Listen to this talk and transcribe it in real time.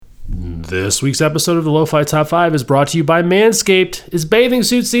This week's episode of the Lo-Fi Top 5 is brought to you by Manscaped. It's bathing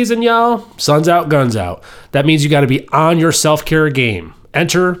suit season, y'all. Sun's out, guns out. That means you got to be on your self-care game.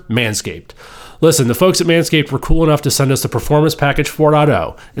 Enter Manscaped. Listen, the folks at Manscaped were cool enough to send us the Performance Package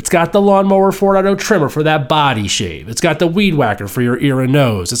 4.0. It's got the Lawnmower 4.0 trimmer for that body shave. It's got the Weed Whacker for your ear and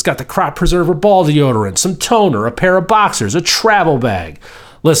nose. It's got the Crop Preserver ball deodorant, some toner, a pair of boxers, a travel bag.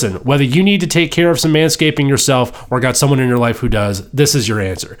 Listen, whether you need to take care of some manscaping yourself or got someone in your life who does, this is your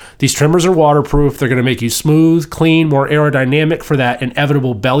answer. These trimmers are waterproof. They're going to make you smooth, clean, more aerodynamic for that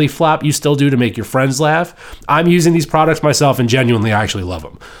inevitable belly flop you still do to make your friends laugh. I'm using these products myself and genuinely I actually love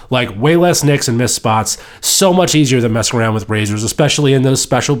them. Like way less nicks and missed spots. So much easier than messing around with razors, especially in those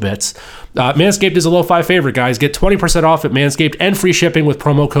special bits. Manscaped is a Lo-Fi favorite, guys. Get 20% off at Manscaped and free shipping with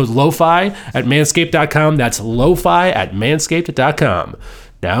promo code LOFI at manscaped.com. That's LOFI at manscaped.com.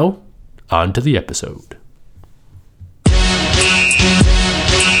 Now, on to the episode.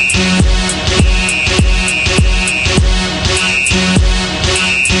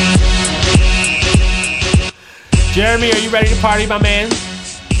 Jeremy, are you ready to party, my man?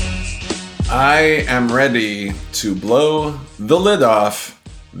 I am ready to blow the lid off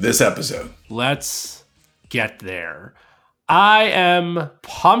this episode. Let's get there. I am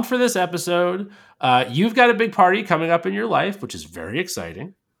pumped for this episode. You've got a big party coming up in your life, which is very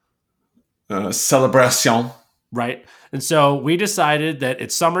exciting. Celebration. Right. And so we decided that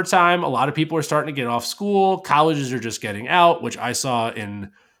it's summertime. A lot of people are starting to get off school. Colleges are just getting out, which I saw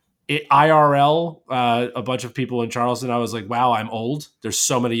in IRL, a bunch of people in Charleston. I was like, wow, I'm old. There's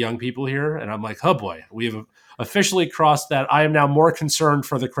so many young people here. And I'm like, oh boy, we have officially crossed that. I am now more concerned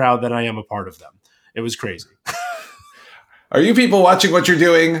for the crowd than I am a part of them. It was crazy. Are you people watching what you're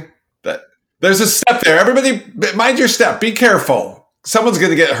doing? There's a step there. Everybody, mind your step. Be careful. Someone's going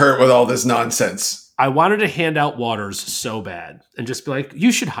to get hurt with all this nonsense. I wanted to hand out waters so bad and just be like,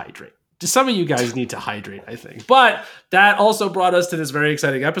 you should hydrate. Just some of you guys need to hydrate, I think. But that also brought us to this very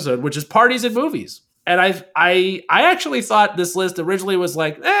exciting episode, which is parties and movies. And I actually thought this list originally was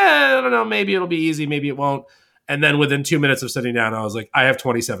like, I don't know, maybe it'll be easy, maybe it won't. And then within 2 minutes of sitting down, I was like, I have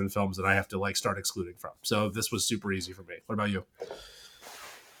 27 films that I have to like start excluding from. So this was super easy for me. What about you?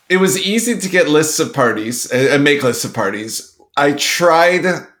 It was easy to get lists of parties and make lists of parties. I tried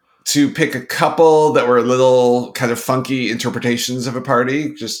to pick a couple that were a little kind of funky interpretations of a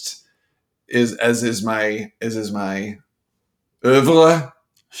party, just as is my oeuvre.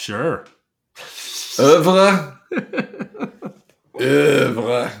 Sure. Oeuvre.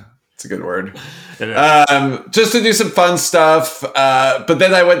 Oeuvre. It's a good word. Just to do some fun stuff. But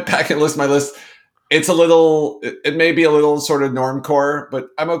then I went back and listed my list. It may be a little sort of normcore, but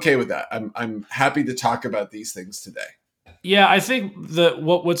I'm okay with that. I'm happy to talk about these things today. Yeah, I think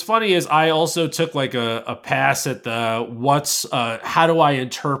what's funny is I also took like a pass at the how do I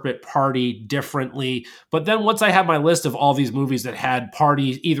interpret party differently? But then once I had my list of all these movies that had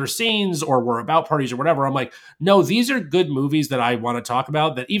parties, either scenes or were about parties or whatever, I'm like, no, these are good movies that I want to talk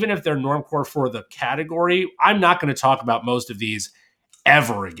about, that even if they're normcore for the category, I'm not going to talk about most of these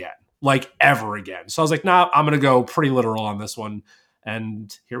ever again. Like ever again. So I was like, nah, I'm going to go pretty literal on this one.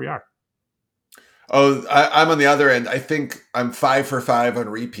 And here we are. Oh, I'm on the other end. I think I'm 5 for 5 on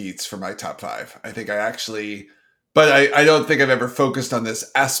repeats for my top 5. I think but I don't think I've ever focused on this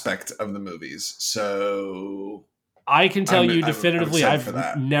aspect of the movies. So I can tell you definitively,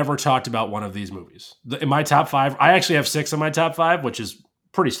 I've never talked about one of these movies. In my top 5, I actually have 6 in my top 5, which is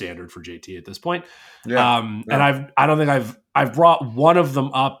pretty standard for JT at this point. Yeah. And I don't think I've brought one of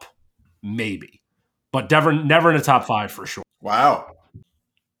them up, maybe, but never in a top 5 for sure. Wow.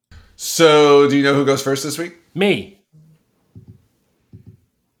 So, do you know who goes first this week? Me.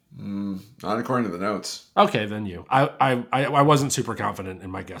 Not according to the notes. Okay, then you. I wasn't super confident in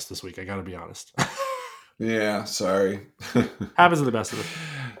my guess this week. I got to be honest. Yeah, sorry. Happens to the best of us.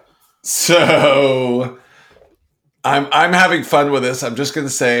 So, I'm having fun with this. I'm just going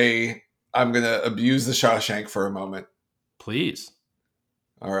to say I'm going to abuse the Shawshank for a moment. Please.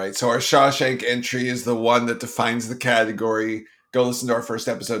 All right. So our Shawshank entry is the one that defines the category. Go listen to our first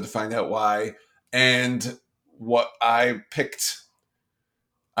episode to find out why. And what I picked,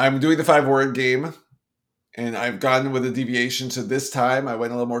 I'm doing the 5-word game, and I've gone with a deviation. So this time I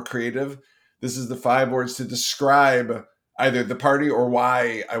went a little more creative. This is the 5 words to describe either the party or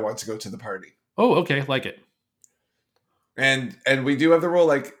why I want to go to the party. Oh, okay. Like it. And we do have the rule,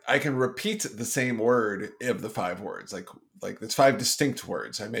 like I can repeat the same word of the 5 words. Like it's 5 distinct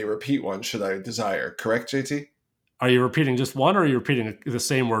words. I may repeat one should I desire. Correct, JT? Are you repeating just one, or are you repeating the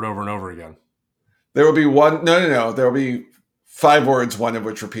same word over and over again? There will be one. No. There will be 5 words, one of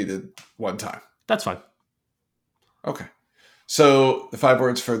which repeated one time. That's fine. Okay. So the 5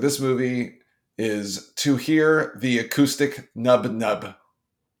 words for this movie is to hear the acoustic nub nub.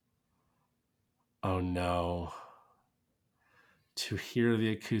 Oh no. To hear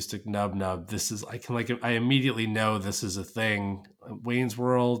the acoustic nub nub. This is I immediately know this is a thing. Wayne's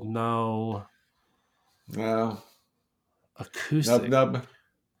World, no. No. Acoustic. Nub nub.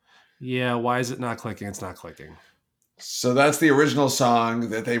 Yeah, why is it not clicking? It's not clicking. So that's the original song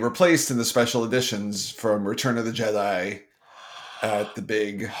that they replaced in the special editions from Return of the Jedi at the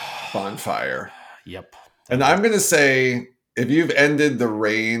big bonfire. Yep. And I'm going to say, if you've ended the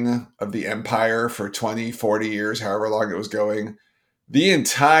reign of the Empire for 20, 40 years, however long it was going, the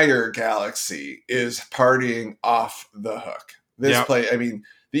entire galaxy is partying off the hook. This play, I mean,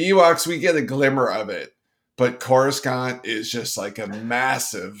 the Ewoks, we get a glimmer of it, but Coruscant is just like a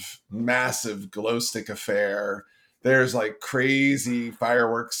massive, massive glow stick affair. There's like crazy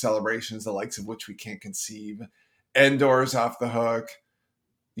fireworks celebrations, the likes of which we can't conceive. Endor's off the hook.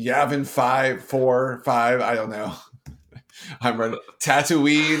 Yavin 5, 4, 5, I don't know. I'm running.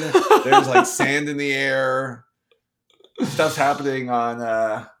 Tatooine, there's like sand in the air. Stuff's happening on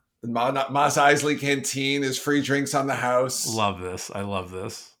Mos Eisley Canteen. There's free drinks on the house. Love this. I love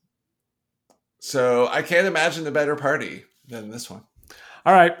this. So I can't imagine a better party than this one.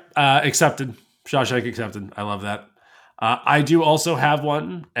 All right. Accepted. Shawshank accepted. I love that. I do also have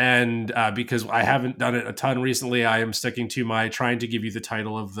one, and because I haven't done it a ton recently, I am sticking to my trying to give you the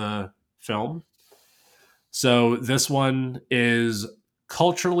title of the film. So this one is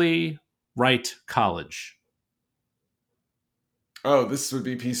Culturally Right College. Oh, this would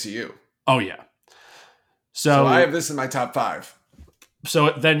be PCU. Oh, yeah. So I have this in my top 5.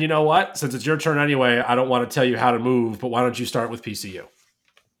 So then you know what? Since it's your turn anyway, I don't want to tell you how to move, but why don't you start with PCU?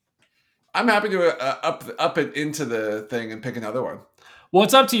 I'm happy to up it into the thing and pick another one. Well,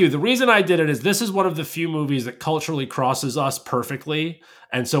 it's up to you. The reason I did it is this is one of the few movies that culturally crosses us perfectly.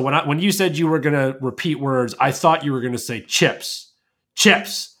 And so when you said you were going to repeat words, I thought you were going to say chips,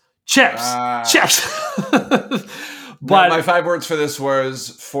 chips, chips, chips. But my 5 words for this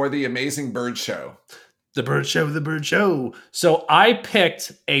was For the Amazing Bird Show. The Bird Show, the Bird Show. So I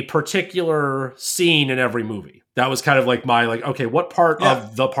picked a particular scene in every movie. That was kind of like my, okay, what part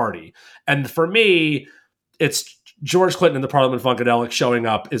of the party? And for me, it's George Clinton and the Parliament Funkadelic showing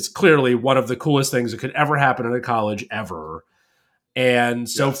up is clearly one of the coolest things that could ever happen in a college ever. And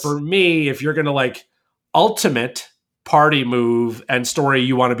so for me, if you're going to ultimate party move and story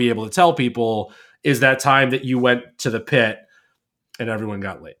you want to be able to tell people is that time that you went to the pit and everyone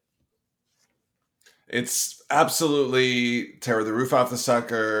got late. It's absolutely tear the roof off the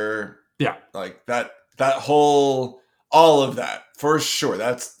sucker. Yeah. Like that whole, all of that for sure.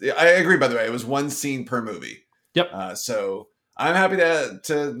 I agree, by the way, it was one scene per movie. Yep. So I'm happy to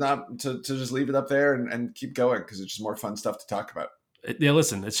just leave it up there and keep going because it's just more fun stuff to talk about. Yeah,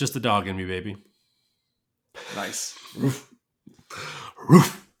 listen, it's just the dog in me, baby. Nice. Roof.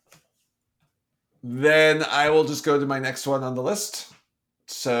 Roof. Then I will just go to my next one on the list.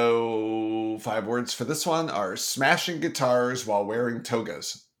 So 5 words for this one are smashing guitars while wearing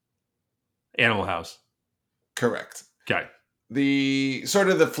togas. Animal House. Correct. Okay. The sort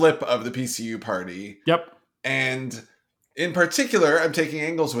of the flip of the PCU party. Yep. And in particular, I'm taking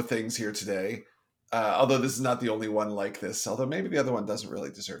angles with things here today. Although this is not the only one like this. Although maybe the other one doesn't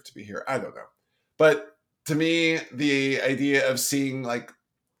really deserve to be here. I don't know. But to me, the idea of seeing like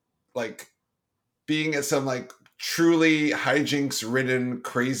being at some truly hijinks-ridden,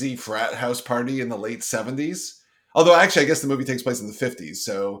 crazy frat house party in the late 70s. Although actually, I guess the movie takes place in the 50s.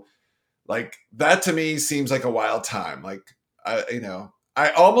 So that to me seems like a wild time. I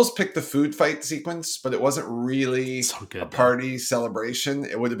almost picked the food fight sequence, but it wasn't really a party celebration.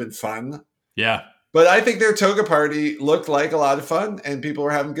 It would have been fun. Yeah. But I think their toga party looked like a lot of fun and people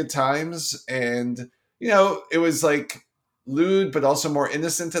were having good times. And, it was lewd, but also more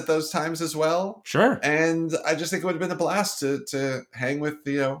innocent at those times as well. Sure. And I just think it would have been a blast to hang with,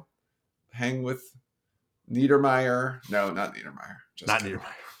 Niedermeyer. No, not Niedermeyer. Not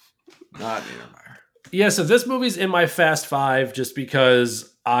Niedermeyer. Not Niedermeyer. Yeah, so this movie's in my Fast 5 just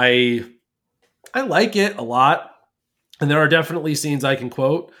because I like it a lot. And there are definitely scenes I can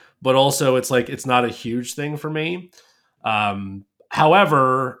quote, but also it's not a huge thing for me.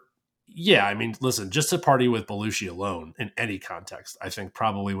 However, yeah, I mean, listen, just to party with Belushi alone in any context, I think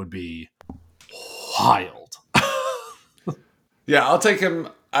probably would be wild. Yeah, I'll take him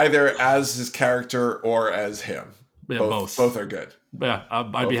either as his character or as him. Yeah, both. Both are good. Yeah,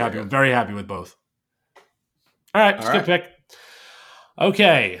 I'd be happy. Very happy with both. All right, good pick.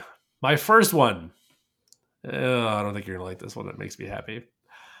 Okay, my first one. I don't think you're going to like this one. That makes me happy.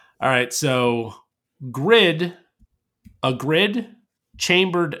 All right, so Grid A grid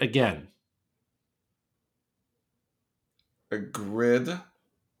chambered again. A grid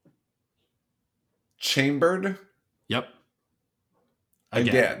chambered Yep.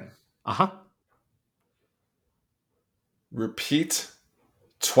 again. Uh-huh. Repeat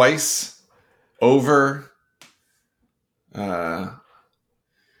twice over a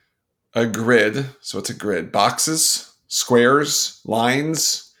grid. So what's a grid? Boxes, squares,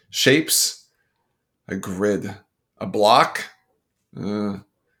 lines, shapes. A grid. A block. A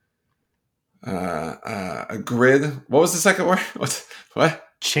grid. What was the second word? What?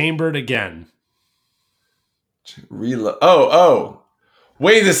 Chambered again. Reload. Oh.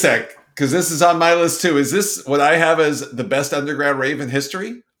 Wait a sec. Because this is on my list too. Is this what I have as the best underground rave in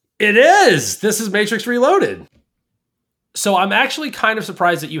history? It is. This is Matrix Reloaded. So I'm actually kind of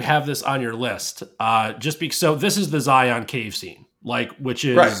surprised that you have this on your list. Just because, so this is the Zion cave scene, which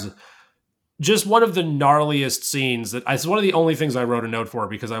is just one of the gnarliest scenes that it's one of the only things I wrote a note for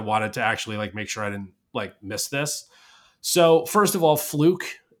because I wanted to actually make sure I didn't miss this. So first of all, Fluke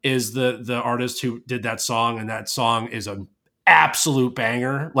is the artist who did that song, and that song is an absolute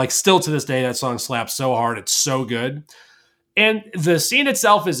banger. Still to this day, that song slaps so hard. It's so good. And the scene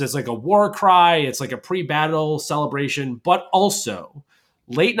itself is it's like a war cry. It's like a pre-battle celebration, but also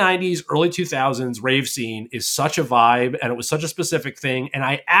late 90s, early 2000s rave scene is such a vibe, and it was such a specific thing. And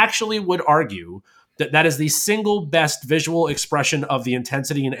I actually would argue that that is the single best visual expression of the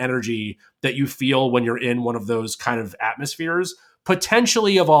intensity and energy that you feel when you're in one of those kind of atmospheres,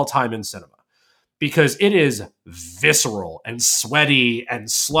 potentially of all time in cinema. Because it is visceral and sweaty and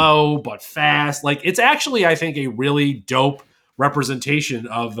slow, but fast. It's actually, I think, a really dope representation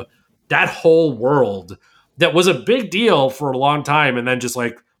of that whole world that was a big deal for a long time and then just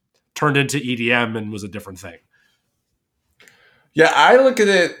turned into EDM and was a different thing. Yeah, I look at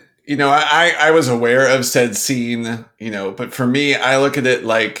it, I was aware of said scene, but for me, I look at it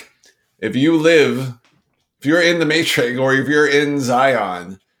if you're in the Matrix or if you're in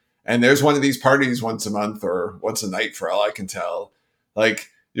Zion, and there's one of these parties once a month or once a night for all I can tell,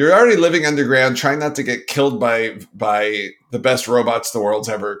 you're already living underground, trying not to get killed by the best robots the world's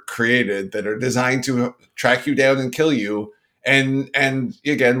ever created that are designed to track you down and kill you. And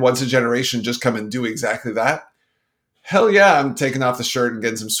again, once a generation, just come and do exactly that. Hell yeah, I'm taking off the shirt and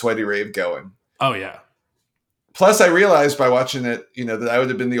getting some sweaty rave going. Oh yeah. Plus I realized by watching it, that I would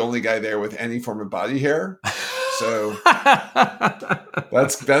have been the only guy there with any form of body hair. So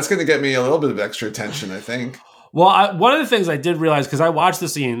that's going to get me a little bit of extra attention, I think. Well, one of the things I did realize, because I watched the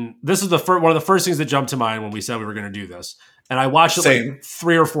scene, this is one of the first things that jumped to mind when we said we were going to do this. And I watched it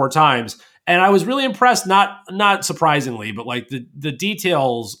 3 or 4 times. And I was really impressed, not surprisingly, but the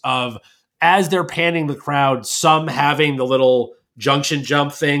details of as they're panning the crowd, some having the little junction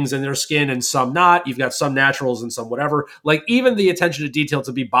jump things in their skin and some not. You've got some naturals and some whatever. Even the attention to detail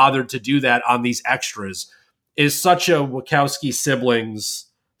to be bothered to do that on these extras is such a Wachowski siblings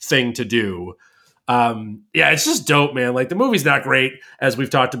thing to do. It's just dope, man. The movie's not great, as we've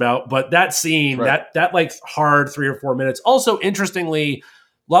talked about, but that scene, right, that hard 3 or 4 minutes. Also, interestingly,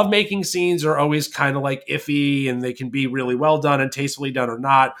 lovemaking scenes are always kind of iffy, and they can be really well done and tastefully done or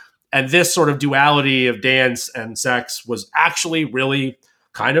not. And this sort of duality of dance and sex was actually really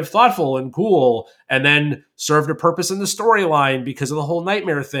kind of thoughtful and cool, and then served a purpose in the storyline because of the whole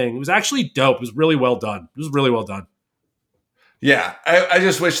nightmare thing. It was actually dope. It was really well done. Yeah, I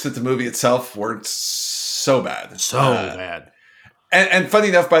just wish that the movie itself weren't so bad. So bad. And funny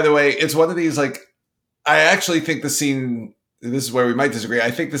enough, by the way, it's one of these, I actually think the scene, this is where we might disagree,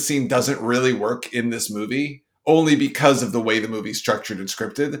 I think the scene doesn't really work in this movie, only because of the way the movie's structured and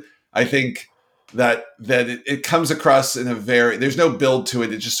scripted. I think that it comes across in there's no build to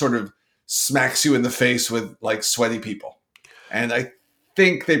it. It just sort of smacks you in the face with sweaty people. And I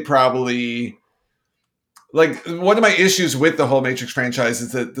think they probably... one of my issues with the whole Matrix franchise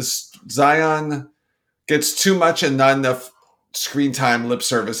is that Zion gets too much and not enough screen time, lip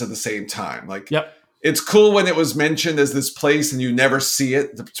service at the same time. Yep. It's cool when it was mentioned as this place and you never see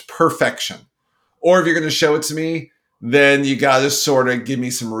it. It's perfection. Or if you're going to show it to me, then you got to sort of give me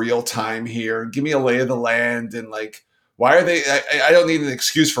some real time here. Give me a lay of the land and why are they... I don't need an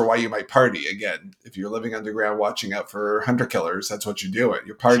excuse for why you might party. Again, if you're living underground watching out for hunter killers, that's what you're doing.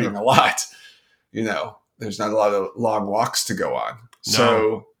 You're partying a lot, There's not a lot of long walks to go on. No.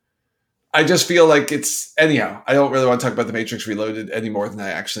 So I just feel it's... Anyhow, I don't really want to talk about The Matrix Reloaded any more than I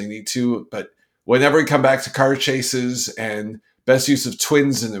actually need to. But whenever we come back to car chases and best use of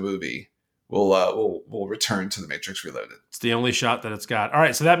twins in the movie, we'll return to The Matrix Reloaded. It's the only shot that it's got. All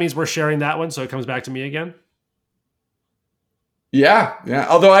right, so that means we're sharing that one, so it comes back to me again? Yeah, yeah.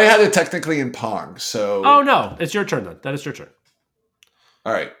 Although I had it technically in Pong, so Oh no, it's your turn then. That is your turn.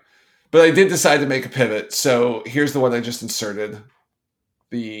 all right. But I did decide to make a pivot. So here's the one I just inserted.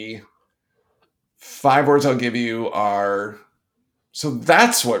 The 5 words I'll give you are, so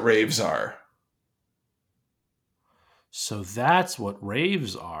that's what raves are. So that's what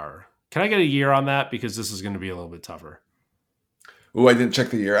raves are. Can I get a year on that? Because this is going to be a little bit tougher. Ooh, I didn't check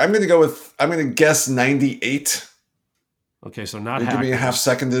the year. I'm going to guess 98. Okay, so not Give me a half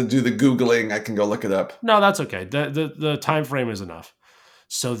second to do the Googling. I can go look it up. No, that's okay. The time frame is enough.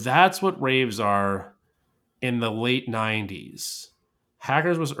 So that's what raves are in the late 90s.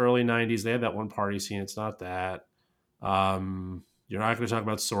 Hackers was early 90s. They had that one party scene. It's not that. You're not going to talk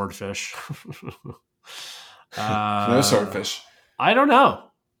about Swordfish. No Swordfish. I don't know.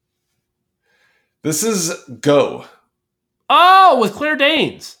 This is Go. Oh, with Claire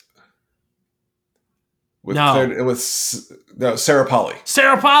Danes. Sarah Polley.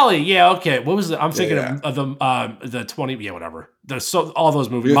 Sarah Polley. Yeah, okay. What was it? I'm thinking of the 20. Yeah, whatever. All those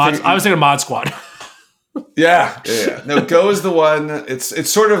movies. I was thinking Mod Squad. Yeah. No, Go is the one.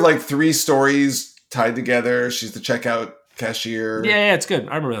 It's sort of like 3 stories tied together. She's the checkout cashier. Yeah, it's good.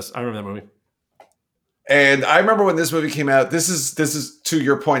 I remember this. I remember that movie. And I remember when this movie came out. This is to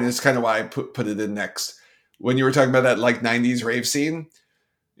your point. It's kind of why I put it in next. When you were talking about that like 90s rave scene,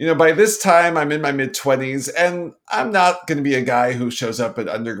 by this time I'm in my mid-20s, and I'm not going to be a guy who shows up at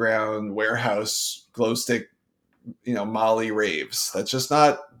underground warehouse glow stick, Molly raves. That's just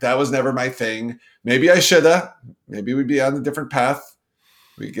not. That was never my thing. Maybe I shoulda. Maybe we'd be on a different path.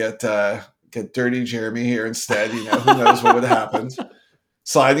 We get Dirty Jeremy here instead. Who knows what would have happened?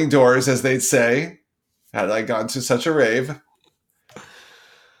 Sliding doors, as they'd say, had I gone to such a rave.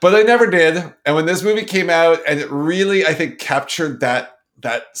 But I never did. And when this movie came out, and it really, I think, captured that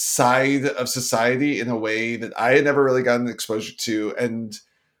side of society in a way that I had never really gotten exposure to. And,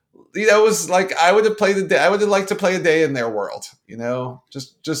 it was like, I would have liked to play a day in their world,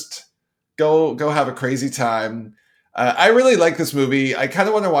 just go have a crazy time. I really like this movie. I kind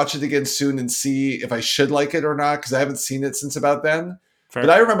of want to watch it again soon and see if I should like it or not, because I haven't seen it since about then. Fair. But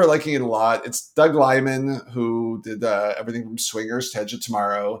I remember liking it a lot. It's Doug Liman, who did everything from Swingers to Edge of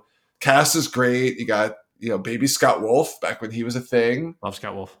Tomorrow. Cast is great. You got, baby Scott Wolf back when he was a thing. Love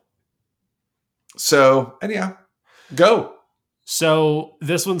Scott Wolf. So, anyhow, Go. So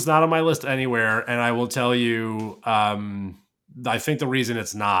this one's not on my list anywhere. And I will tell you, I think the reason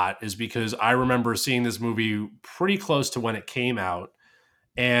it's not is because I remember seeing this movie pretty close to when it came out,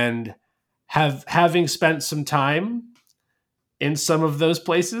 and having spent some time in some of those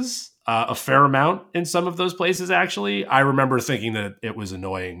places, a fair amount in some of those places, actually, I remember thinking that it was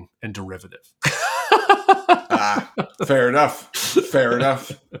annoying and derivative. Fair enough. Fair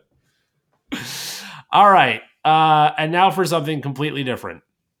enough. All right. And now for something completely different.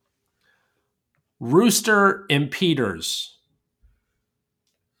 Rooster Impeders.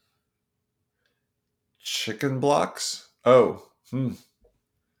 Chicken Blocks? Oh.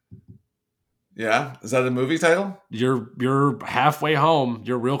 Yeah, is that a movie title? You're halfway home.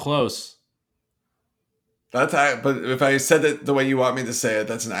 You're real close. But if I said it the way you want me to say it,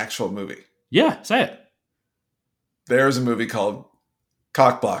 that's an actual movie. Yeah, say it. There's a movie called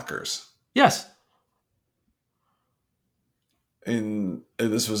Cock Blockers. Yes. And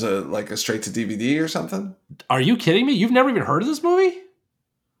this was a straight to DVD or something? Are you kidding me? You've never even heard of this movie?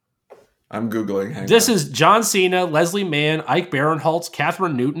 I'm Googling. This is John Cena, Leslie Mann, Ike Barinholtz,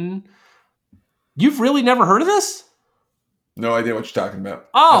 Catherine Newton. You've really never heard of this? No idea what you're talking about.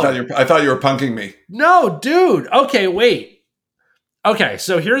 Oh. I thought you were punking me. No, dude. Okay, wait. Okay,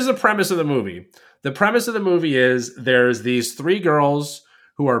 so here's the premise of the movie. The premise of the movie is there's these 3 girls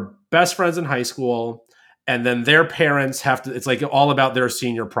who are best friends in high school, and then their parents it's like all about their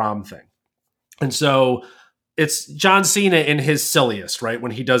senior prom thing. And so it's John Cena in his silliest, right?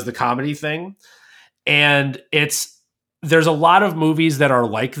 When he does the comedy thing. And there's a lot of movies that are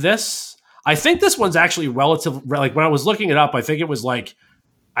like this. I think this one's actually relative. Like when I was looking it up, I think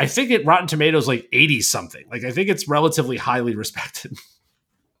Rotten Tomatoes like 80 something. Like I think it's relatively highly respected.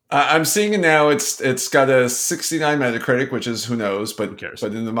 I'm seeing it now. It's got a 69 Metacritic, which is who knows, but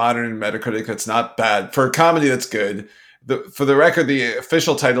in the modern Metacritic, that's not bad for a comedy. That's good. For the record, the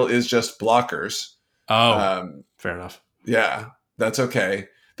official title is just Blockers. Oh, fair enough. Yeah, that's okay.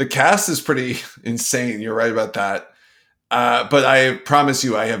 The cast is pretty insane. You're right about that. But I promise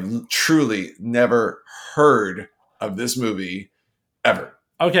you, I have truly never heard of this movie ever.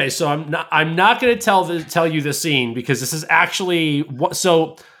 Okay, so I'm not going to tell you the scene because this is actually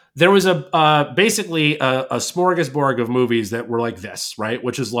so. There was basically a smorgasbord of movies that were like this, right?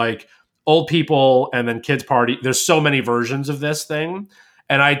 Which is like old people and then kids party. There's so many versions of this thing.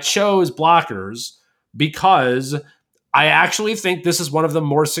 And I chose Blockers because I actually think this is one of the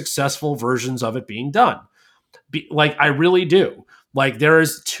more successful versions of it being done. Like, I really do. Like,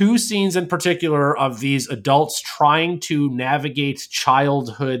 there's two scenes in particular of these adults trying to navigate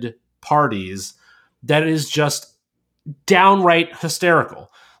childhood parties that is just downright hysterical.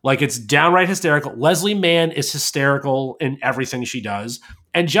 Like, it's downright hysterical. Leslie Mann is hysterical in everything she does.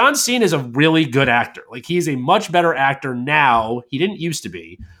 And John Cena is a really good actor. Like, he's a much better actor now. He didn't used to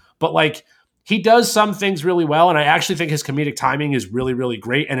be. But, like, he does some things really well, and I actually think his comedic timing is really, really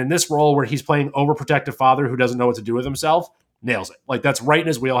great. And in this role where he's playing overprotective father who doesn't know what to do with himself, nails it. Like, that's right in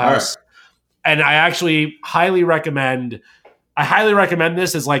his wheelhouse. Right. And I actually highly recommend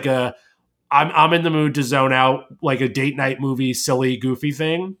this as like I'm in the mood to zone out, like a date night movie, silly, goofy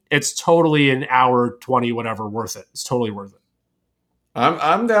thing. It's totally an hour 20, whatever, worth it. It's totally worth it.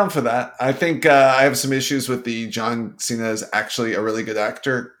 I'm down for that. I think I have some issues with the John Cena is actually a really good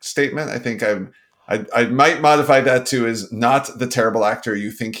actor statement. I think I might modify that to is not the terrible actor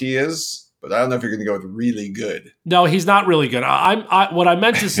you think he is, but I don't know if you're going to go with really good. No, he's not really good. What I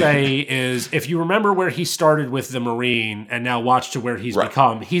meant to say is, if you remember where he started with the Marine and now watch to where he's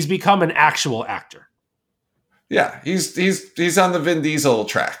become an actual actor. Yeah, he's on the Vin Diesel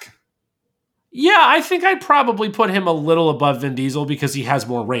track. Yeah, I think I'd probably put him a little above Vin Diesel because he has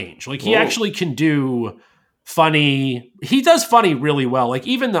more range. Like, he actually can do funny. He does funny really well. Like,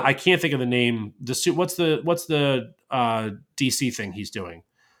 even I can't think of the name. What's the DC thing he's doing?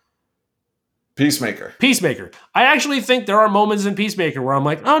 Peacemaker. I actually think there are moments in Peacemaker where I'm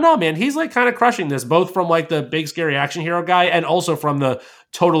like, oh no, man, he's like kind of crushing this, both from like the big scary action hero guy and also from the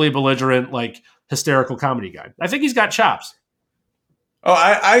totally belligerent, like hysterical comedy guy. I think he's got chops. Oh,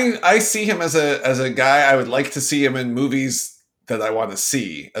 I see him as a guy. I would like to see him in movies that I want to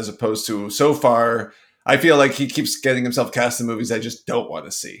see, as opposed to so far, I feel like he keeps getting himself cast in movies I just don't want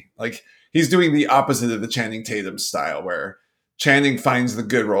to see. Like, he's doing the opposite of the Channing Tatum style, where Channing finds the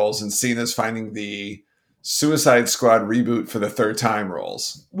good roles and Cena's finding the Suicide Squad reboot for the third time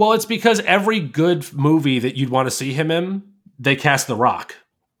roles. Well, it's because every good movie that you'd want to see him in, they cast The Rock.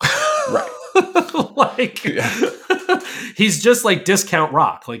 Right. Like, yeah. He's just like discount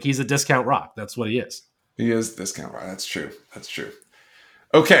Rock. Like, he's a discount Rock. That's what he is. He is discount Rock. That's true.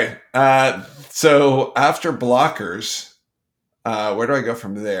 Okay. So after Blockers, where do I go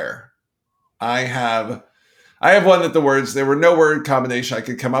from there? I have one that there were no word combination I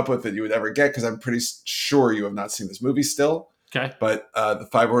could come up with that you would ever get, because I'm pretty sure you have not seen this movie still. Okay. But the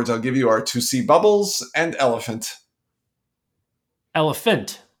 5 words I'll give you are to see bubbles and elephant.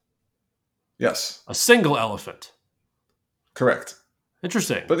 Elephant. Yes. A single elephant. Correct.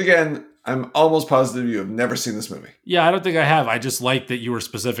 Interesting. But again, I'm almost positive you have never seen this movie. Yeah, I don't think I have. I just like that you were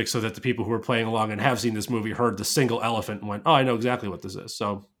specific so that the people who are playing along and have seen this movie heard the single elephant and went, oh, I know exactly what this is.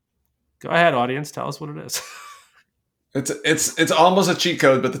 So go ahead, audience. Tell us what it is. It's almost a cheat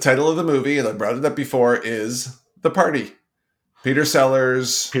code, but the title of the movie, and I brought it up before, is The Party. Peter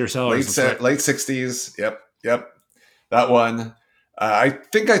Sellers. Late 60s. Yep. That one. I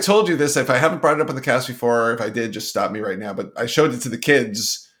think I told you this. If I haven't brought it up on the cast before, or if I did, just stop me right now. But I showed it to the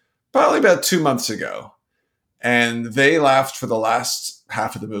kids probably about 2 months ago, and they laughed for the last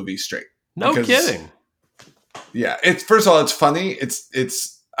half of the movie straight. No kidding. Yeah, first of all, it's funny.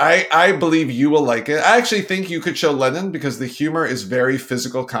 I believe you will like it. I actually think you could show Lennon, because the humor is very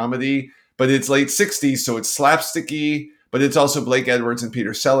physical comedy, but it's late 60s, so it's slapsticky, but it's also Blake Edwards and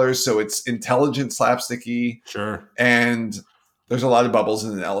Peter Sellers, so it's intelligent slapsticky. Sure. And there's a lot of bubbles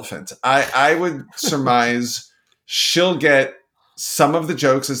in an elephant. I would surmise she'll get some of the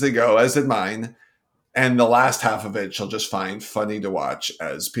jokes as they go, as did mine. And the last half of it, she'll just find funny to watch,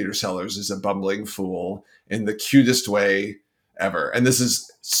 as Peter Sellers is a bumbling fool in the cutest way ever. And this is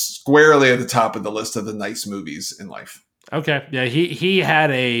squarely at the top of the list of the nice movies in life. Okay. Yeah, he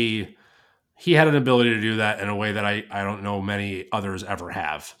had an ability to do that in a way that I don't know many others ever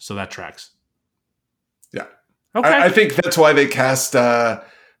have. So that tracks. Yeah. Okay. I think that's why they cast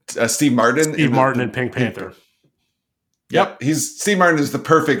Steve Martin. Steve Martin in Pink Panther. Yep. Steve Martin is the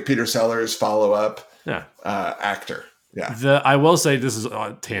perfect Peter Sellers follow-up actor. Yeah. I will say, this is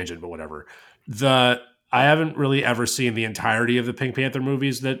a tangent, but whatever. I haven't really ever seen the entirety of the Pink Panther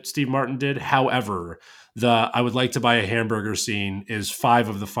movies that Steve Martin did. However, I would like to buy a hamburger scene is 5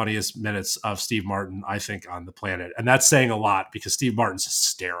 of the funniest minutes of Steve Martin, I think, on the planet. And that's saying a lot, because Steve Martin's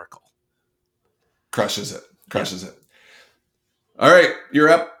hysterical. Crushes it. All right, you're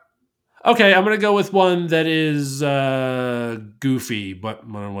up. Okay, I'm going to go with one that is goofy, but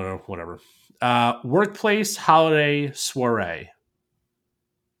whatever. Workplace holiday soiree.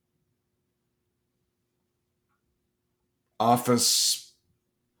 Office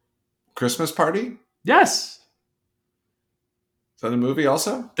Christmas Party? Yes. Is that a movie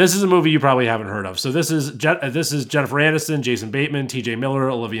also? This is a movie you probably haven't heard of. So this is Jennifer Aniston, Jason Bateman, T.J. Miller,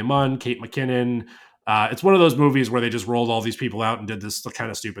 Olivia Munn, Kate McKinnon. It's one of those movies where they just rolled all these people out and did this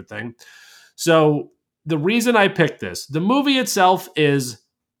kind of stupid thing. So the reason I picked this, the movie itself is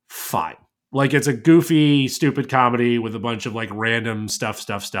fine. Like, it's a goofy, stupid comedy with a bunch of like random stuff,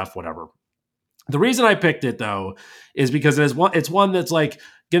 whatever. The reason I picked it, though, is because it's one that's like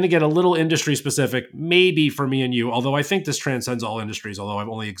going to get a little industry specific, maybe for me and you, although I think this transcends all industries, although I've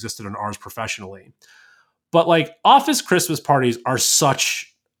only existed in ours professionally. But like, office Christmas parties are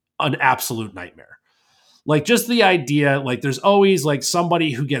such an absolute nightmare. Like, just the idea, like, there's always like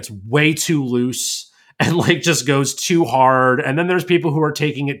somebody who gets way too loose and like just goes too hard. And then there's people who are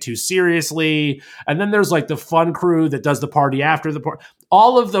taking it too seriously. And then there's like the fun crew that does the party after the party.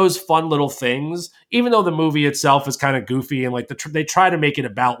 All of those fun little things, even though the movie itself is kind of goofy and like they try to make it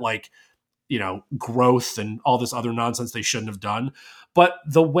about like, you know, growth and all this other nonsense they shouldn't have done. But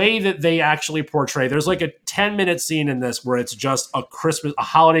the way that they actually portray, there's like a 10-minute scene in this where it's just a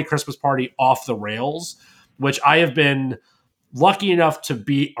holiday Christmas party off the rails, which I have been lucky enough to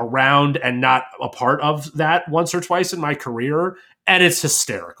be around and not a part of that once or twice in my career. And it's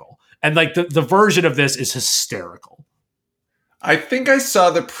hysterical. And like the version of this is hysterical. I think I saw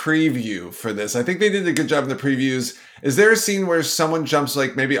the preview for this. I think they did a good job in the previews. Is there a scene where someone jumps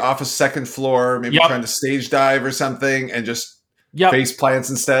like maybe off a second floor, maybe trying to stage dive or something and just face plants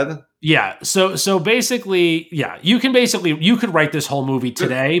instead? Yeah. So basically, yeah, you could write this whole movie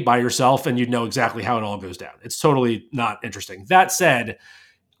today by yourself and you'd know exactly how it all goes down. It's totally not interesting. That said,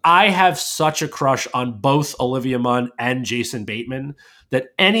 I have such a crush on both Olivia Munn and Jason Bateman that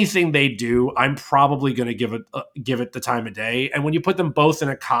anything they do, I'm probably going to give it the time of day. And when you put them both in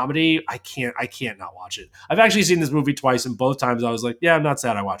a comedy, I can't not watch it. I've actually seen this movie twice, and both times I was like, yeah, I'm not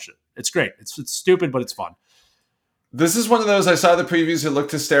sad I watched it. It's great. It's stupid, but it's fun. This is one of those, I saw the previews, it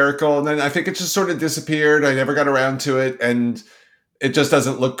looked hysterical, and then I think it just sort of disappeared. I never got around to it, and it just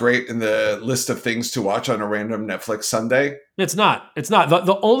doesn't look great in the list of things to watch on a random Netflix Sunday. It's not.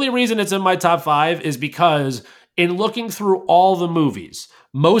 The only reason it's in my top 5 is because in looking through all the movies,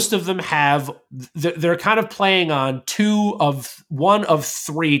 most of them they're kind of playing on one of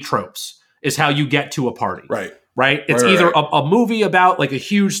 3 tropes is how you get to a party. Right? It's either a movie about like a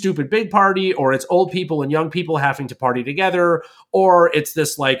huge, stupid, big party, or it's old people and young people having to party together, or it's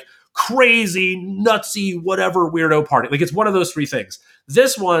this like crazy, nutsy, whatever weirdo party. Like, it's one of those 3 things.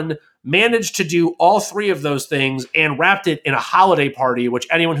 This one managed to do all 3 of those things and wrapped it in a holiday party, which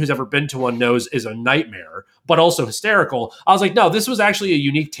anyone who's ever been to one knows is a nightmare, but also hysterical. I was like, no, this was actually a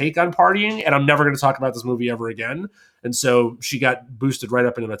unique take on partying, and I'm never going to talk about this movie ever again. And so she got boosted right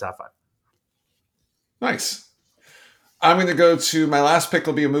up into my top 5. Nice. I'm going to go to my last pick.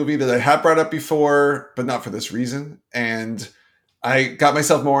 Will be a movie that I have brought up before, but not for this reason. And I got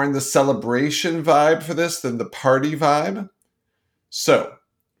myself more in the celebration vibe for this than the party vibe. So,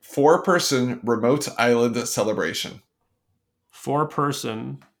 4-person remote island celebration.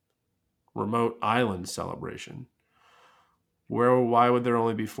 4-person remote island celebration. Why would there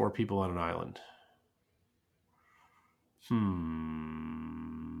only be 4 people on an island?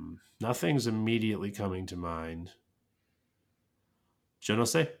 Nothing's immediately coming to mind. Je ne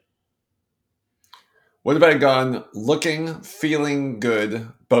sais. What about a gun looking, feeling good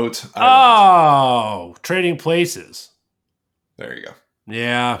boat island? Oh, Trading Places. There you go.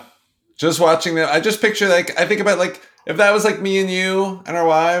 Yeah. Just watching that, I just picture like, I think about like, if that was like me and you and our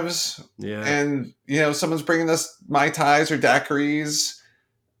wives, and you know, someone's bringing us Mai Tais or daiquiris.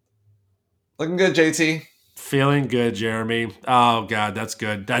 Looking good, JT. Feeling good, Jeremy. Oh God, that's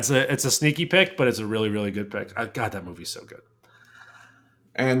good. It's a sneaky pick, but it's a really, really good pick. God, that movie's so good.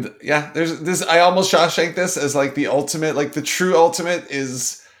 And yeah, there's this. I almost Shawshank this as like the ultimate, like the true ultimate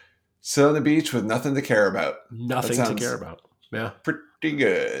is sit on the beach with nothing to care about. Nothing to care about. Yeah, pretty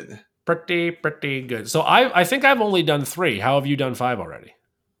good. Pretty good. So I think I've only done 3. How have you done 5 already?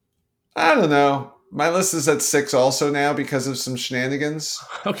 I don't know. My list is at 6 also now because of some shenanigans.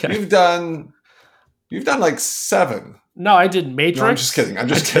 Okay, you've done like 7. No, I did Matrix. No, I'm just kidding. I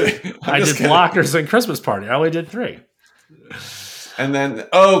did Blockers and Christmas Party. I only did 3. And then,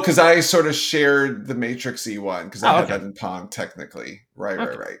 because I sort of shared the Matrix-y one because I had that in Pong technically. Right.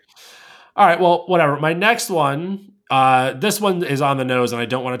 All right, well, whatever. My next one, this one is on the nose, and I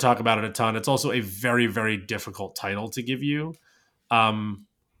don't want to talk about it a ton. It's also a very, very difficult title to give you.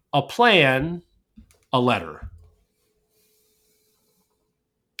 A Plan, a Letter.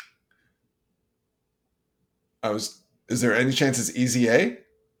 Is there any chance it's Easy A?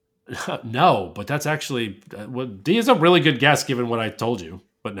 No, but that's actually D is a really good guess given what I told you.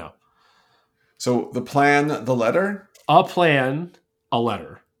 But no, So the plan, the letter, a plan, a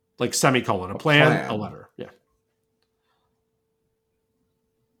letter, like semicolon, a a plan, a plan, letter. Yeah,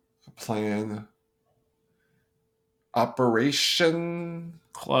 a plan, operation,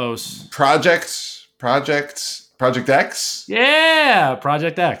 close. project X. Yeah,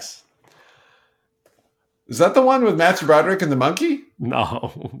 Project X. Is that the one with Matthew Broderick and the monkey?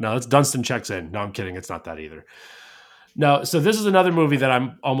 No, no, it's Dunstan checks in. No, I'm kidding. It's not that either. No, so this is another movie that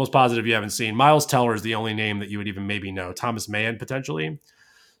I'm almost positive you haven't seen. Miles Teller is the only name that you would even maybe know. Thomas Mann potentially.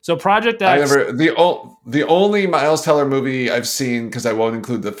 So Project I X never the only Miles Teller movie I've seen, because I won't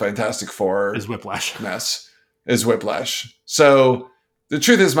include the Fantastic is Four Whiplash. mess, is Whiplash. So the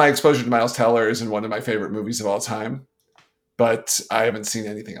truth is, my exposure to Miles Teller is in one of my favorite movies of all time, but I haven't seen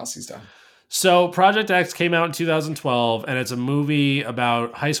anything else he's done. So Project X came out in 2012, and it's a movie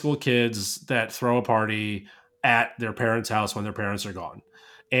about high school kids that throw a party at their parents' house when their parents are gone.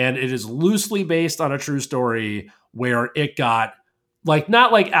 And it is loosely based on a true story where it got like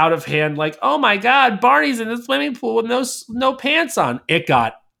not like out of hand, like, oh my God, Barney's in the swimming pool with no pants on. It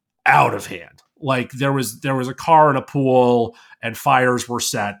got out of hand. Like there was a car in a pool and fires were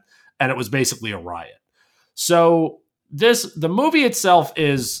set, and it was basically a riot. So the movie itself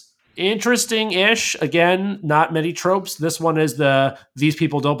is interesting-ish. Again, not many tropes. This one is the these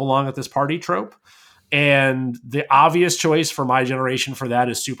people don't belong at this party trope. And the obvious choice for my generation for that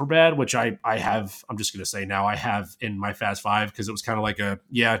is Superbad, which I have, I'm just going to say now, I have in my Fast Five because it was kind of like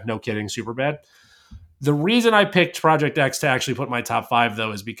no kidding, Superbad. The reason I picked Project X to actually put my top five,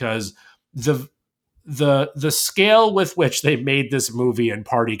 though, is because the the scale with which they made this movie and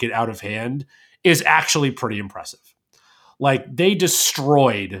party get out of hand is actually pretty impressive. Like they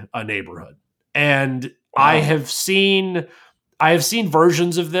destroyed a neighborhood. And Wow. I have seen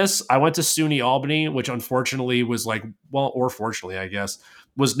versions of this. I went to SUNY Albany, which unfortunately was like, well, or fortunately, I guess,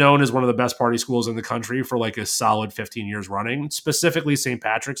 was known as one of the best party schools in the country for like a solid 15 years running, specifically St.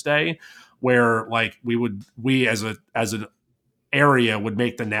 Patrick's Day, where like we as an area would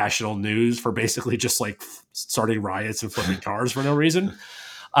make the national news for basically just like starting riots and flipping cars for no reason. You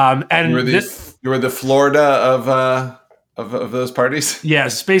were And the this, you were the Florida of those parties.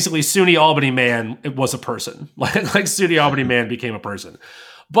 yes, basically SUNY Albany man, it was a person. Like SUNY Albany man became a person.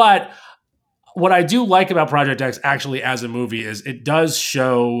 But what I do like about Project X actually as a movie is it does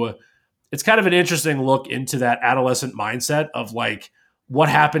show, it's kind of an interesting look into that adolescent mindset of like what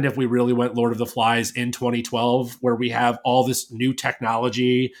happened if we really went Lord of the Flies in 2012, where we have all this new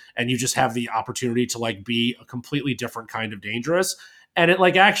technology and you just have the opportunity to like be a completely different kind of dangerous. And it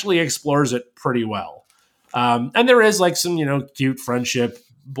like actually explores it pretty well. And there is like some, cute friendship,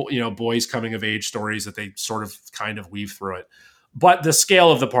 boys coming of age stories that they sort of kind of weave through it. But the scale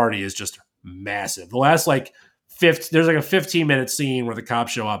of the party is just massive. The last like there's like a 15-minute scene where the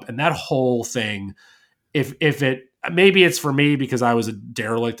cops show up, and that whole thing, if it maybe it's for me because I was a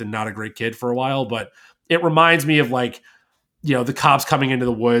derelict and not a great kid for a while, but it reminds me of like the cops coming into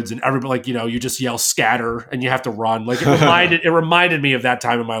the woods and everybody like you just yell scatter and you have to run. Like it reminded me of that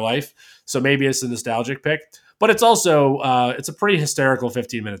time in my life. So maybe it's a nostalgic pick, but it's also it's a pretty hysterical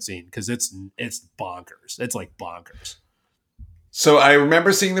 15-minute scene because it's bonkers. It's like bonkers. So I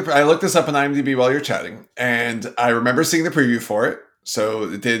remember seeing I looked this up on IMDb while you're chatting, and I remember seeing the preview for it. So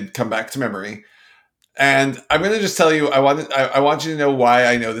it did come back to memory. And I'm going to just tell you, I want you to know why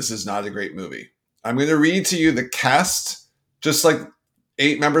I know this is not a great movie. I'm going to read to you the cast, just like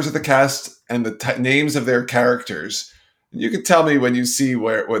 8 members of the cast and the names of their characters. You can tell me when you see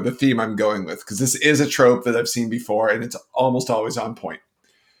where the theme I'm going with, because this is a trope that I've seen before, and it's almost always on point.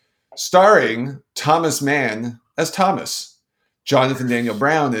 Starring Thomas Mann as Thomas, Jonathan Daniel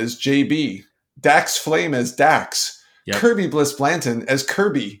Brown as JB, Dax Flame as Dax, Yep. Kirby Bliss Blanton as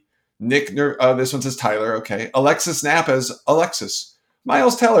Kirby, this one says Tyler, okay, Alexis Knapp as Alexis,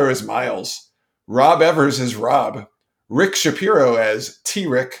 Miles Teller as Miles, Rob Evers as Rob, Rick Shapiro as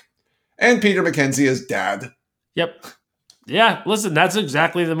T-Rick, and Peter McKenzie as Dad. Yep. Yeah, listen, that's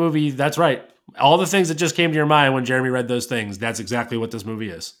exactly the movie. That's right. All the things that just came to your mind when Jeremy read those things, that's exactly what this movie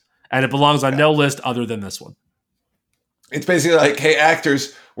is. And it belongs on no list other than this one. It's basically like, hey,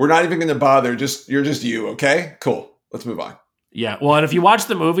 actors, we're not even going to bother. You're just you, okay? Cool. Let's move on. Yeah, well, and if you watch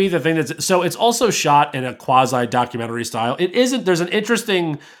the movie, it's also shot in a quasi-documentary style. There's an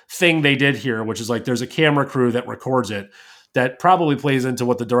interesting thing they did here, which is like there's a camera crew that records it that probably plays into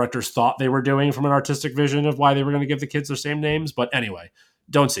what the directors thought they were doing from an artistic vision of why they were going to give the kids their same names. But anyway,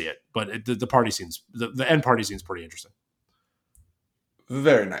 don't see it. But the end party scene's pretty interesting.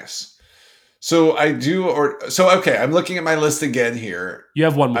 Very nice. So I do, okay. I'm looking at my list again here. You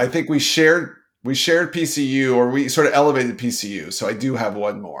have one more. I think we shared PCU, or we sort of elevated PCU. So I do have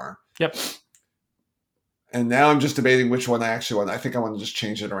one more. Yep. And now I'm just debating which one I actually want. I think I want to just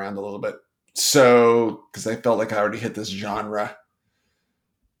change it around a little bit. So, because I felt like I already hit this genre.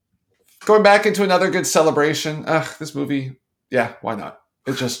 Going back into another good celebration. This movie, yeah, why not?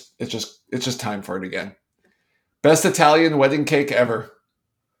 It's just time for it again. Best Italian wedding cake ever.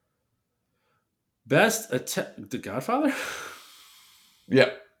 The Godfather?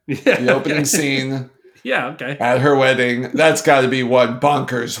 Yep. Yeah. The opening scene. Yeah, okay. At her wedding. That's got to be one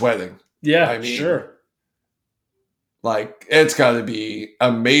bonkers wedding. Yeah, I mean, sure. Like, it's got to be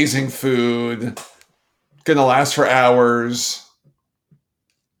amazing food. Gonna last for hours.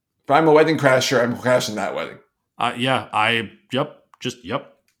 If I'm a wedding crasher, I'm crashing that wedding. Yep.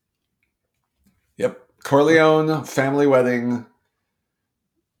 Yep. Corleone, family wedding.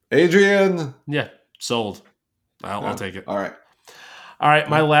 Adrian. Yeah, sold. I'll take it. All right.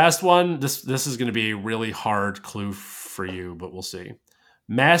 My last one. This is going to be a really hard clue for you, but we'll see.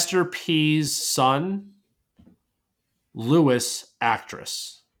 Master P's son, Lewis,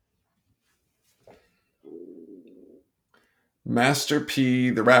 actress. Master P,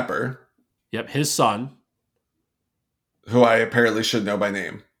 the rapper. Yep, his son. Who I apparently should know by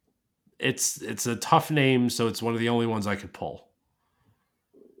name. It's a tough name, so it's one of the only ones I could pull.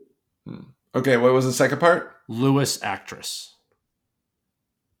 Okay, what was the second part? Lewis, actress.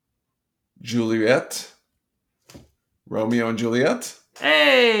 Juliet. Romeo and Juliet.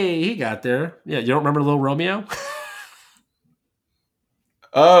 Hey, he got there. Yeah, you don't remember Little Romeo?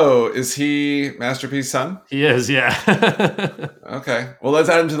 Oh, is he Master P's son? He is, yeah. Okay. Well, let's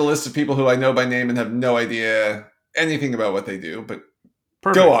add him to the list of people who I know by name and have no idea anything about what they do, but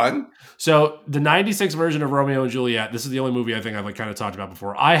Perfect. Go on. So the 96 version of Romeo and Juliet, this is the only movie I think I've kind of talked about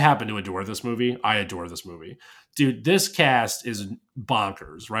before. I happen to adore this movie. I adore this movie. Dude, this cast is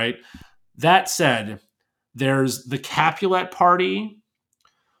bonkers, right? That said, there's the Capulet Party,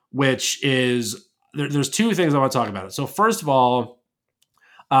 which is, there's two things I want to talk about. So first of all,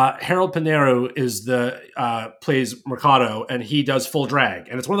 Harold Pinero is plays Mercado, and he does full drag.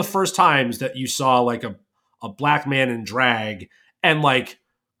 And it's one of the first times that you saw like a black man in drag and like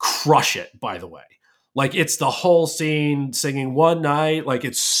crush it, by the way. Like it's the whole scene singing One Night. Like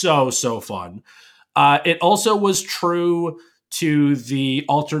it's so fun. It also was true to the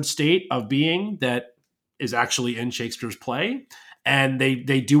altered state of being that is actually in Shakespeare's play. And they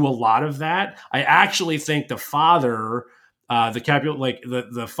do a lot of that. I actually think the father,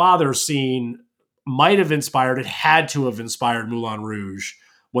 the father scene might have inspired, it had to have inspired Moulin Rouge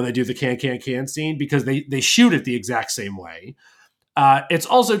when they do the can scene, because they shoot it the exact same way. It's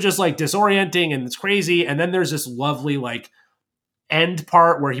also just like disorienting and it's crazy. And then there's this lovely like end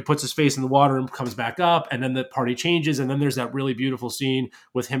part where he puts his face in the water and comes back up, and then the party changes. And then there's that really beautiful scene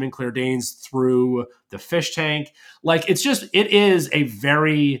with him and Claire Danes through the fish tank. Like it is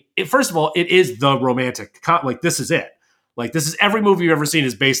first of all, it is the romantic, like this is it. Like this is every movie you've ever seen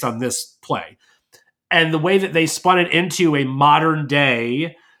is based on this play. And the way that they spun it into a modern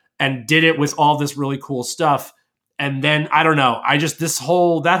day and did it with all this really cool stuff. And then, I don't know,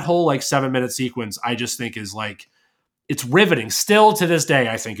 that whole like 7-minute sequence, I just think is like, it's riveting. Still to this day,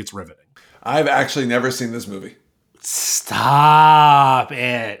 I think it's riveting. I've actually never seen this movie. Stop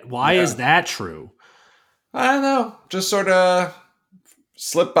it. Why is that true? I don't know. Just sort of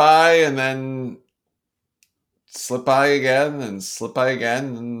slip by and then slip by again and slip by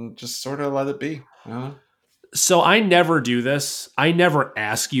again and just sort of let it be. So I never do this. I never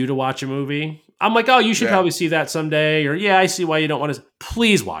ask you to watch a movie. I'm like, oh, you should probably see that someday. Or, yeah, I see why you don't want to.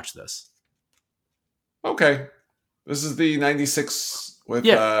 Please watch this. Okay. This is the 96 with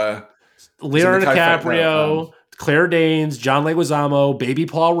Leonardo DiCaprio, Claire Danes, John Leguizamo, Baby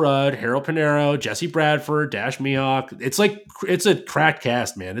Paul Rudd, Harold Pinero, Jesse Bradford, Dash Mihawk. It's a cracked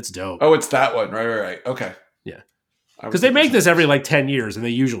cast, man. It's dope. Oh, it's that one. Right. Okay. Yeah. Because they make this every like 10 years and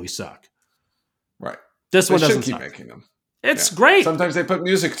they usually suck. Right. This one doesn't keep suck. making them. It's great. Sometimes they put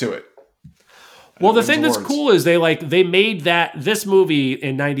music to it. Well, the thing that's cool is they made this movie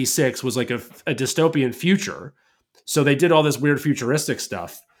in 96 was like a dystopian future. So they did all this weird futuristic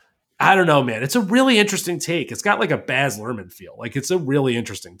stuff. I don't know, man. It's a really interesting take. It's got like a Baz Luhrmann feel. Like it's a really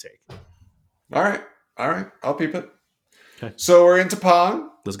interesting take. All right. I'll peep it. Okay. So we're into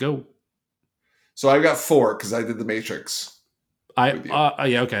Pong. Let's go. So I've got 4 because I did the Matrix. Yeah,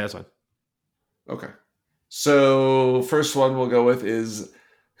 okay, that's fine. Okay. So first one we'll go with is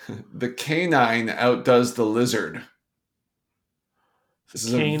the canine outdoes the lizard. This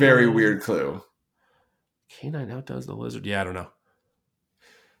is a very weird clue. Canine outdoes the lizard. Yeah, I don't know.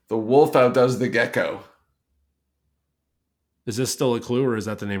 The wolf outdoes the gecko. Is this still a clue, or is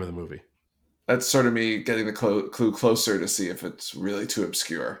that the name of the movie? That's sort of me getting the clue closer to see if it's really too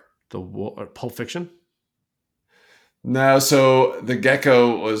obscure. Pulp Fiction? No, so the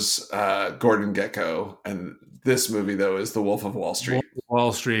gecko was Gordon Gekko, and this movie though is The Wolf of Wall Street.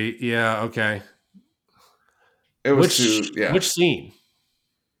 Wall Street, yeah, okay. It was which scene?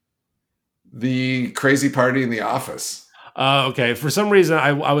 The crazy party in the office. Okay. For some reason,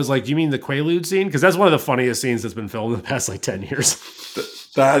 I was like, "You mean the Quaalude scene?" Because that's one of the funniest scenes that's been filmed in the past 10 years.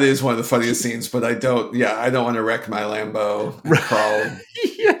 That is one of the funniest scenes, but I don't want to wreck my Lambo and crawl.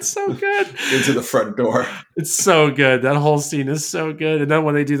 Yeah, it's so good. Into the front door. It's so good. That whole scene is so good. And then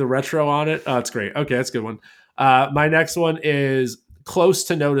when they do the retro on it, oh, it's great. Okay, that's a good one. My next one is Close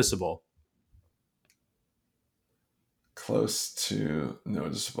to Noticeable. Close to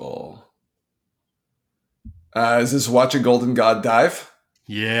Noticeable. Is this Watch a Golden God Dive?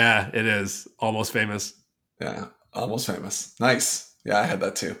 Yeah, it is. Almost Famous. Yeah, Almost Famous. Nice. Yeah, I had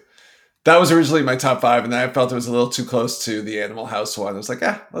that too. That was originally my top 5, and then I felt it was a little too close to the Animal House one. I was like,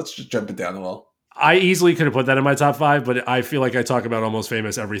 let's just jump it down a little. I easily could have put that in my top 5, but I feel like I talk about Almost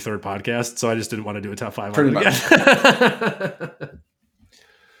Famous every third podcast, so I just didn't want to do a top 5 Pretty much.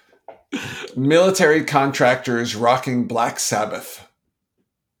 Military contractors rocking Black Sabbath.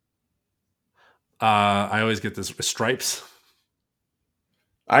 I always get this with Stripes.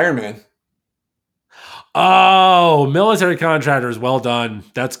 Iron Man. Oh, military contractors. Well done.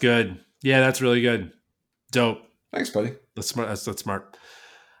 That's good. Yeah, that's really good. Dope. Thanks, buddy. That's smart. That's smart.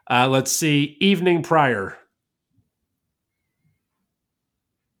 Let's see. Evening Prior.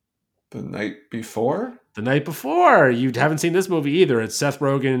 The Night Before? The Night Before. You haven't seen this movie either. It's Seth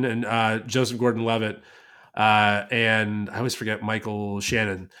Rogen and Joseph Gordon-Levitt. And I always forget Michael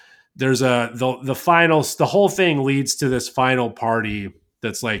Shannon. There's the whole thing leads to this final party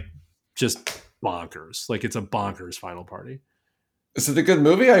that's like just bonkers. Like it's a bonkers final party. Is it a good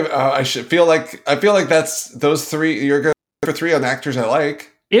movie? I feel like that's those three. You're good for 3 on actors I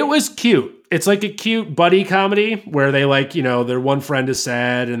like. It was cute. It's like a cute buddy comedy where they their one friend is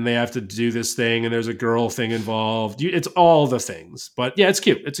sad and they have to do this thing and there's a girl thing involved. It's all the things, but yeah, it's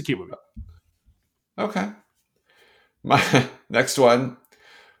cute. It's a cute movie. Okay. My next one,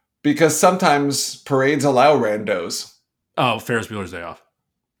 because sometimes parades allow randos. Oh, Ferris Bueller's Day Off.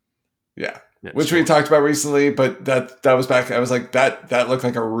 Yeah. Which we talked about recently, but that was back. I was like, that looked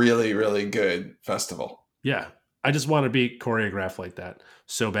like a really, really good festival. Yeah. I just want to be choreographed like that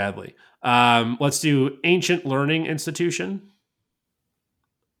so badly. Let's do Ancient Learning Institution.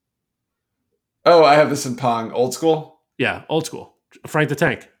 Oh, I have this in Pong. Old School? Yeah, Old School. Frank the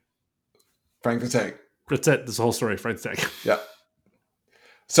Tank. Frank the Tank. That's it. This whole story, Frank the Tank. Yeah.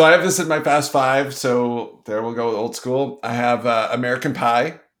 So I have this in my Fast 5, so there we'll go with Old School. I have American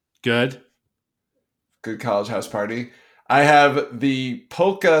Pie. Good college house party. I have the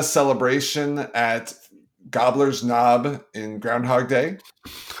polka celebration at Gobbler's Knob in Groundhog Day.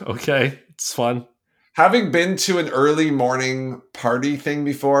 Okay, it's fun. Having been to an early morning party thing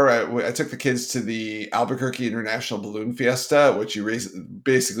before, I took the kids to the Albuquerque International Balloon Fiesta, which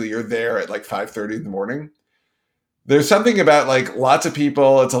you're there at like 5:30 in the morning. There's something about like lots of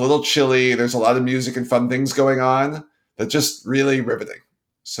people. It's a little chilly. There's a lot of music and fun things going on that's just really riveting.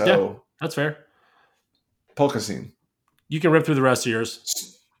 So yeah, that's fair. Polka scene. You can rip through the rest of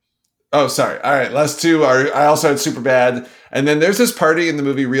yours. Oh, sorry. All right. Last 2 are, I also had Superbad. And then there's this party in the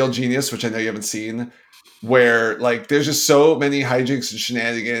movie Real Genius, which I know you haven't seen, where like there's just so many hijinks and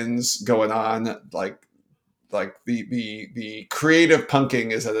shenanigans going on. Like the creative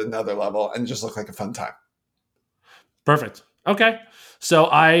punking is at another level and just looked like a fun time. Perfect. Okay. So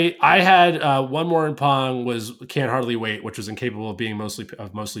I had one more in Pong was Can't Hardly Wait, which was incapable of being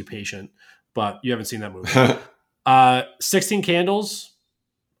mostly patient, but you haven't seen that movie. 16 Candles.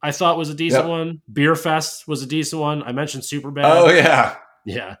 I thought was a decent one. Beer Fest was a decent one. I mentioned Superbad. Oh yeah.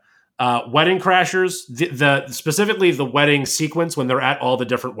 Yeah. Wedding Crashers, the specifically the wedding sequence when they're at all the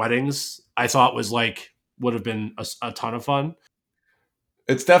different weddings, I thought would have been a ton of fun.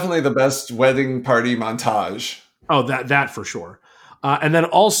 It's definitely the best wedding party montage. Oh, that for sure. And then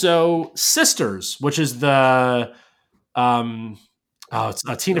also Sisters, which is the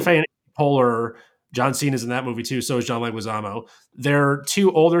it's Tina Fey and Poehler. John Cena's in that movie too. So is John Leguizamo. They're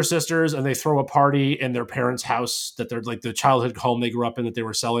 2 older sisters and they throw a party in their parents' house that they're like the childhood home they grew up in that they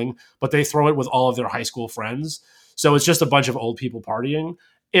were selling, but they throw it with all of their high school friends. So it's just a bunch of old people partying.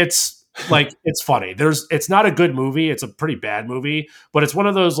 It's like, it's funny. It's not a good movie. It's a pretty bad movie, but it's one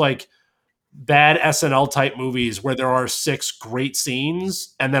of those like bad SNL type movies where there are 6 great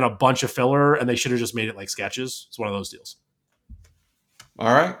scenes and then a bunch of filler and they should have just made it like sketches. It's one of those deals.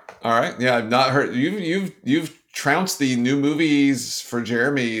 All right. Yeah, I've not heard you've trounced the new movies for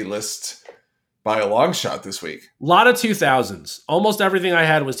Jeremy list by a long shot this week. A lot of 2000s. Almost everything I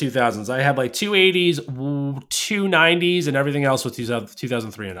had was 2000s. I had like 280s, 290s, and everything else was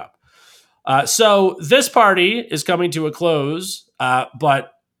 2003 and up. So this party is coming to a close,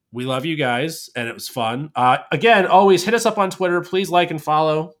 but we love you guys, and it was fun. Again, always hit us up on Twitter. Please like and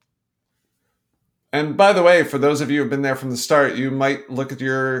follow. And by the way, for those of you who've been there from the start, you might look at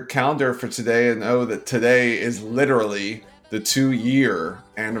your calendar for today and know that today is literally the 2-year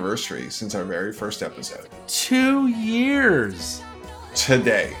anniversary since our very first episode. 2 years.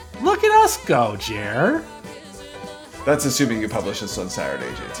 Today. Look at us go, Jer. That's assuming you publish this on Saturday,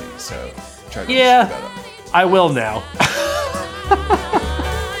 JT. So try to yeah, that up. I will now.